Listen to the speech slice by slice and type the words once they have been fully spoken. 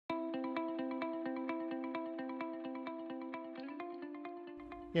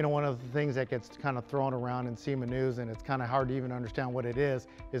You know, one of the things that gets kind of thrown around in SEMA News, and it's kind of hard to even understand what it is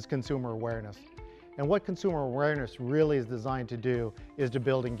consumer awareness. And what consumer awareness really is designed to do is to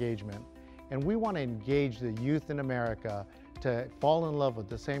build engagement. And we want to engage the youth in America to fall in love with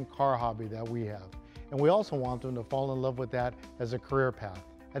the same car hobby that we have. And we also want them to fall in love with that as a career path.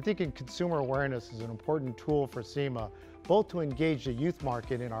 I think consumer awareness is an important tool for SEMA, both to engage the youth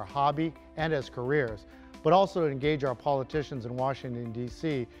market in our hobby and as careers, but also to engage our politicians in Washington,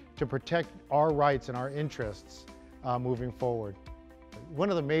 D.C. to protect our rights and our interests moving forward. One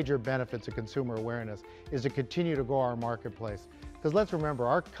of the major benefits of consumer awareness is to continue to grow our marketplace. Because let's remember,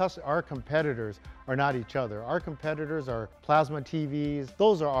 our competitors are not each other. Our competitors are plasma TVs.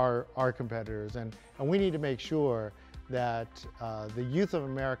 Those are our competitors. And we need to make sure that the youth of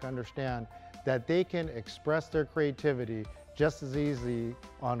America understand that they can express their creativity just as easily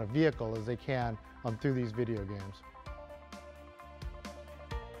on a vehicle as they can through these video games.